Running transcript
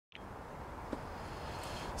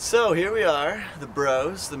So here we are, the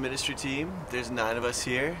bros, the ministry team. There's 9 of us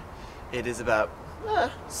here. It is about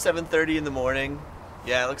 7:30 in the morning.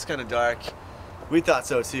 Yeah, it looks kind of dark. We thought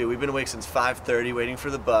so too. We've been awake since 5:30 waiting for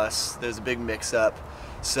the bus. There's a big mix-up.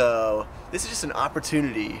 So this is just an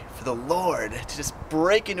opportunity for the Lord to just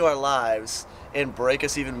break into our lives and break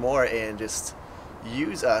us even more and just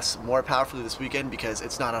use us more powerfully this weekend, because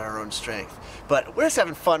it's not on our own strength. But we're just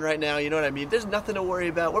having fun right now, you know what I mean? There's nothing to worry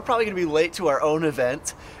about. We're probably gonna be late to our own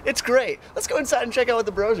event. It's great. Let's go inside and check out what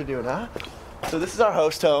the bros are doing, huh? So this is our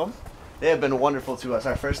host home. They have been wonderful to us.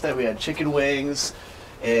 Our first night we had chicken wings,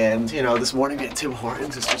 and you know, this morning we had Tim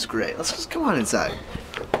Hortons. It's just great. Let's just come on inside.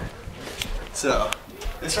 So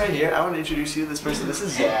this right here, I want to introduce you to this person. This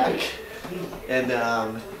is Zach,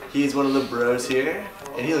 and he's one of the bros here,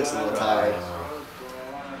 and he looks a little tired.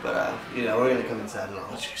 But, you know, we're going to come inside and I'll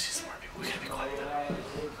let you see some more people. We're going to be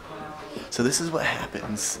quiet. So this is what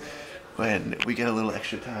happens when we get a little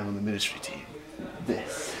extra time on the ministry team.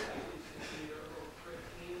 This.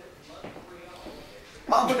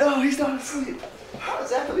 Mom, but no, he's not asleep.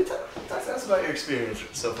 Exactly. Talk to us about your experience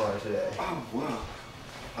so far today. Oh, wow.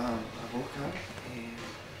 I woke up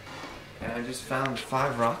and I just found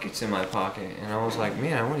 5 rockets in my pocket. And I was like,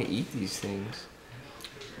 man, I want to eat these things.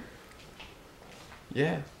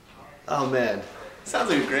 Yeah. Oh man, sounds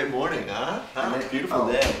like a great morning, huh? Beautiful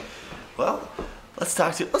day. Well, let's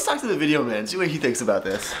talk to the video man. See what he thinks about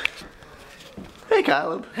this. Hey,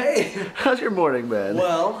 Kileab. Hey. How's your morning, man?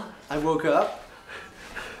 Well, I woke up,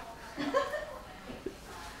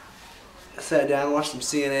 sat down, watched some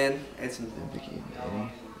CNN, ate some Vicky and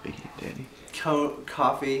Danny.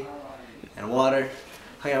 Coffee and water,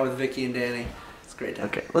 hung out with Vicky and Danny. It's a great time.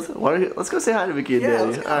 Okay, let's go say hi to Vicky and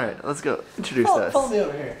Danny. All right, let's go introduce us. Follow me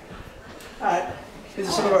over here. All right, these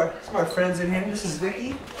are some of our friends in here. This is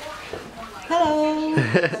Vicky. Hello.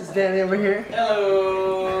 This is Danny over here.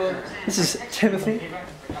 Hello. This is Timothy.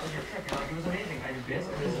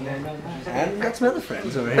 And we've got some other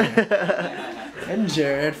friends over here. And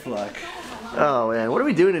Jared Fluck. Oh man, what are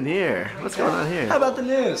we doing in here? What's going on here? How about the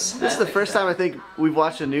news? This is the first time I think we've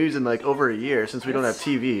watched the news in like over a year, since we don't have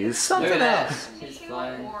TVs. Something else.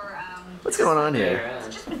 What's going on here?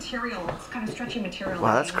 It's just material. It's kind of stretchy material.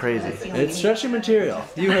 Wow, that's crazy. It's stretchy material.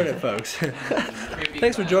 You heard it, folks.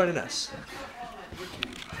 Thanks for joining us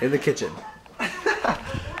in the kitchen.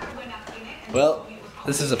 Well,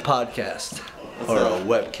 this is a podcast or a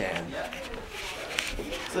webcam.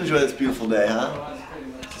 Let's enjoy this beautiful day, huh?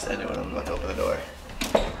 Just anyway, I'm about to open the door.